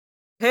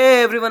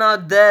Hey everyone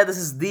out there, this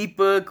is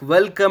Deepak.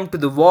 Welcome to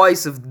the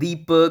Voice of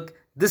Deepak.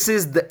 This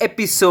is the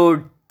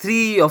episode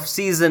 3 of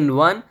season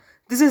 1.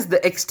 This is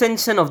the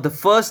extension of the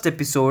first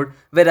episode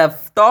where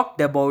I've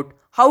talked about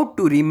how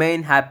to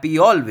remain happy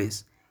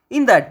always.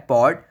 In that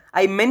pod,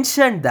 I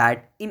mentioned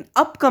that in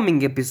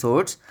upcoming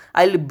episodes,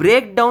 I'll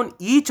break down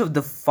each of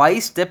the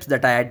 5 steps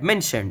that I had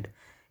mentioned.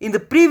 In the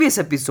previous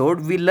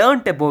episode, we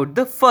learnt about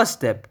the first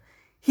step.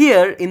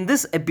 Here in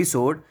this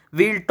episode,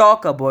 we'll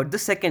talk about the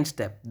second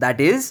step, that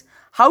is,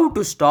 how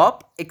to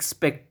stop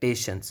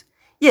expectations.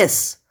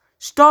 Yes,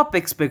 stop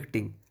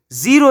expecting.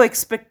 Zero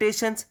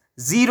expectations,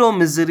 zero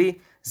misery,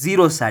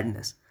 zero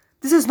sadness.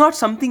 This is not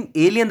something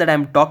alien that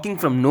I'm talking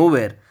from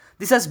nowhere.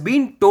 This has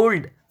been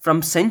told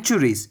from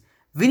centuries.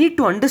 We need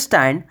to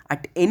understand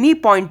at any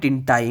point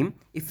in time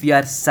if we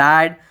are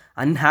sad,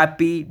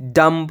 unhappy,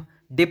 dumb,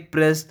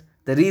 depressed,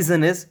 the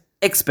reason is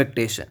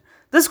expectation.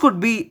 This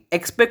could be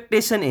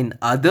expectation in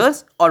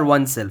others or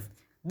oneself.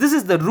 This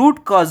is the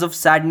root cause of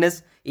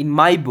sadness in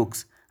my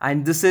books,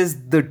 and this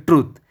is the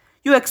truth.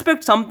 You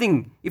expect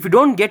something, if you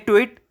don't get to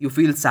it, you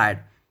feel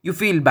sad, you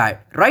feel bad,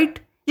 right?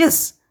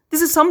 Yes,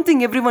 this is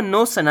something everyone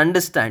knows and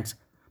understands.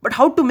 But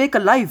how to make a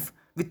life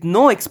with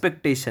no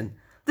expectation?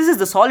 This is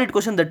the solid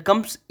question that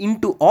comes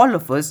into all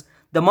of us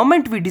the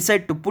moment we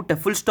decide to put a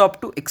full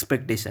stop to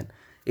expectation.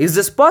 Is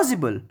this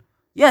possible?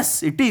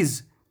 Yes, it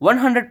is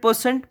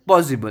 100%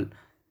 possible.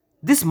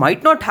 This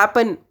might not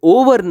happen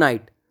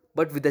overnight,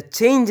 but with a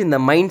change in the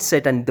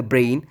mindset and the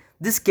brain,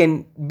 this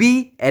can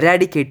be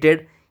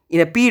eradicated in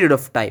a period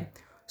of time.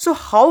 So,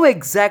 how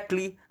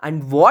exactly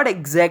and what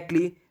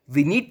exactly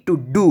we need to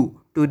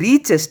do to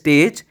reach a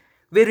stage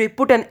where we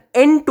put an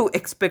end to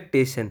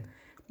expectation?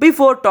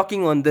 Before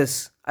talking on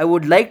this, I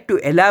would like to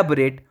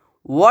elaborate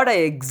what I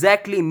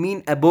exactly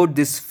mean about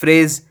this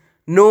phrase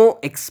no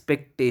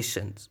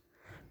expectations.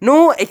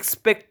 No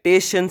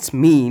expectations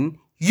mean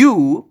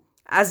you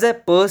as a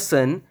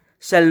person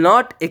shall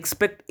not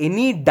expect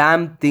any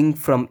damn thing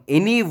from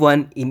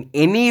anyone in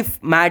any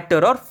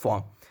matter or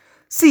form.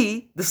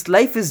 See, this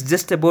life is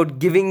just about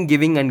giving,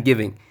 giving, and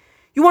giving.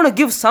 You want to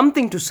give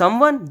something to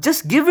someone?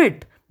 Just give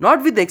it.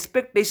 Not with the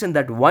expectation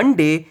that one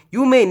day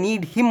you may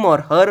need him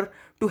or her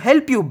to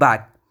help you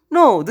back.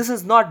 No, this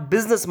is not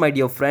business, my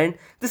dear friend.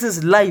 This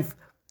is life.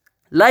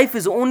 Life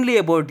is only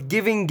about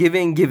giving,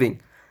 giving,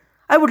 giving.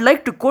 I would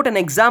like to quote an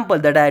example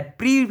that I had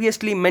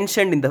previously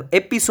mentioned in the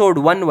episode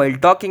 1 while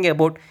talking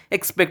about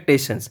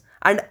expectations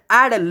and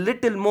add a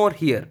little more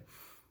here.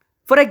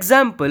 For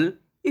example,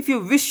 if you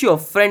wish your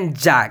friend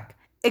Jack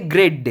a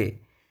great day,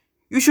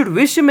 you should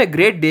wish him a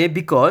great day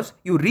because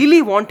you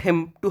really want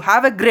him to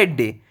have a great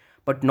day,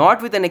 but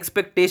not with an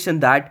expectation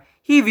that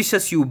he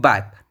wishes you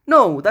back.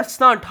 No,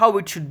 that's not how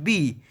it should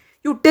be.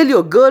 You tell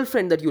your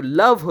girlfriend that you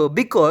love her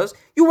because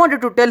you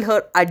wanted to tell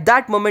her at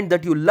that moment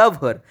that you love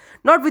her,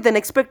 not with an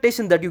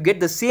expectation that you get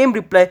the same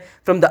reply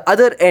from the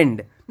other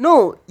end.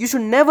 No, you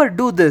should never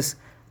do this.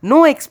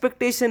 No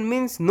expectation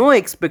means no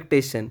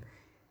expectation.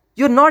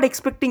 You're not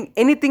expecting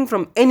anything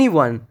from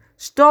anyone.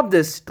 Stop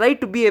this. Try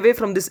to be away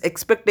from this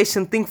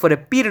expectation thing for a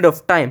period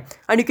of time,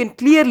 and you can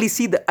clearly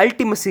see the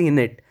ultimacy in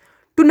it.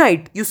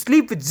 Tonight, you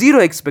sleep with zero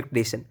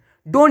expectation.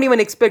 Don't even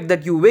expect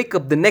that you wake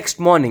up the next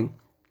morning.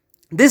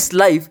 This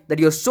life that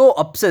you're so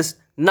obsessed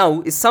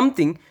now is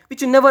something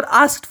which you never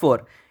asked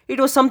for. It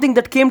was something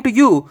that came to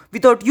you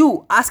without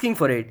you asking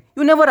for it.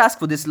 You never asked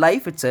for this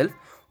life itself.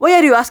 Why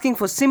are you asking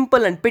for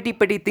simple and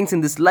petty things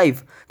in this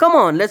life? Come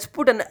on, let's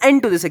put an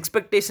end to this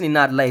expectation in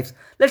our lives.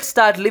 Let's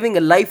start living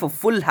a life of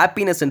full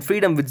happiness and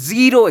freedom with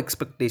zero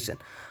expectation.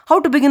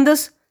 How to begin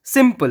this?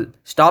 Simple.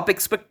 Stop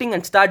expecting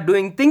and start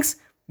doing things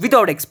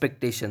without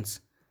expectations.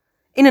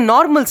 In a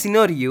normal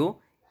scenario,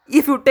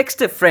 if you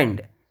text a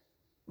friend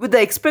with the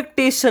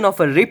expectation of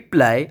a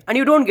reply and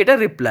you don't get a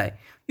reply,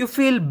 you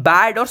feel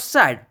bad or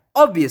sad,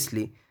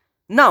 obviously.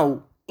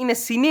 Now, in a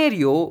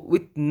scenario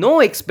with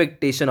no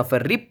expectation of a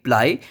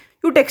reply,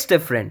 you text a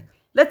friend.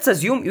 Let's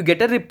assume you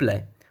get a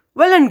reply.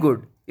 Well and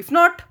good. If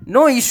not,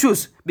 no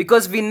issues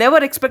because we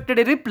never expected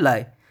a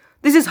reply.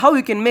 This is how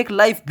you can make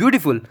life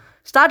beautiful.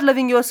 Start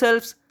loving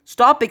yourselves,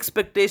 stop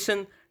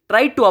expectation,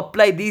 try to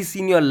apply these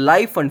in your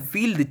life and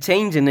feel the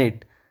change in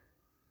it.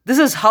 This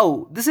is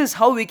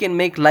how we can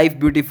make life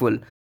beautiful.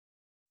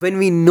 When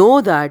we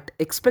know that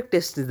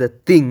expectation is the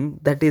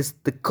thing that is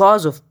the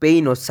cause of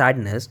pain or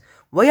sadness,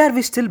 why are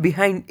we still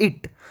behind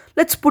it?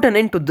 Let's put an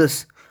end to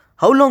this.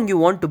 How long you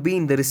want to be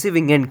in the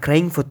receiving end,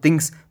 crying for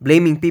things,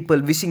 blaming people,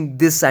 wishing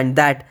this and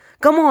that?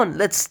 Come on,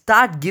 let's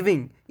start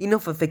giving.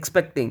 Enough of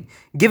expecting.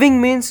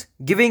 Giving means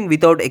giving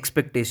without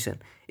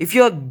expectation. If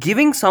you are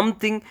giving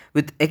something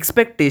with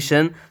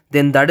expectation,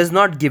 then that is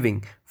not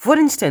giving. For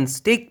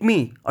instance, take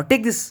me or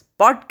take this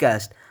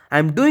podcast. I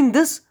am doing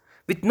this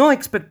with no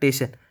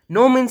expectation.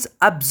 No means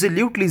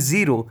absolutely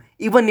zero.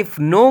 Even if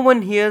no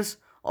one hears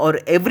or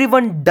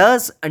everyone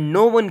does and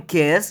no one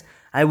cares,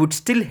 I would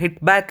still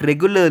hit back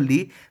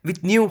regularly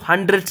with new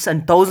hundreds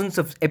and thousands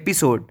of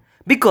episodes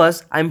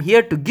because I'm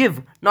here to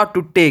give, not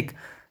to take.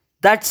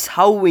 That's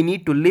how we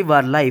need to live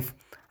our life.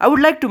 I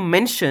would like to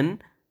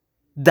mention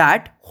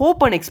that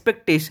hope and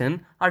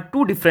expectation are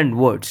two different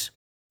words.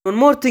 One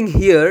more thing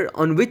here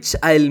on which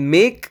I'll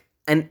make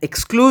an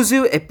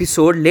exclusive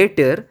episode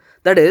later,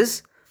 that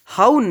is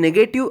how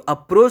negative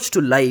approach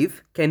to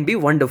life can be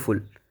wonderful.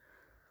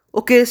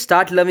 Okay,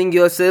 start loving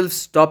yourself,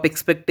 stop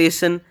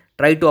expectation,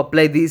 try to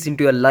apply these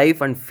into your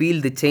life and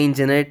feel the change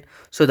in it.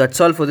 So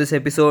that's all for this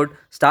episode.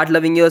 Start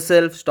loving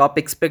yourself, stop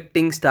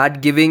expecting,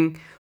 start giving.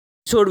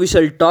 So we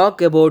shall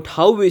talk about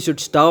how we should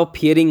stop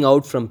hearing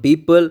out from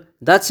people.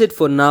 That's it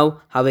for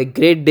now. Have a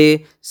great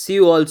day. See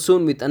you all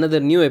soon with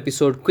another new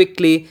episode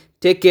quickly.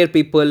 Take care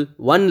people.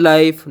 One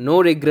life,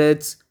 no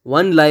regrets.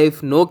 One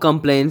life, no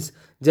complaints.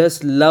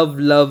 Just love,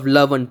 love,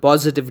 love and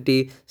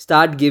positivity.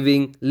 Start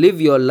giving.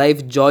 Live your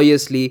life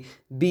joyously.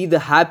 Be the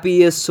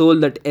happiest soul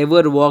that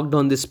ever walked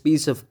on this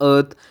piece of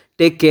earth.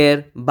 Take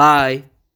care. Bye.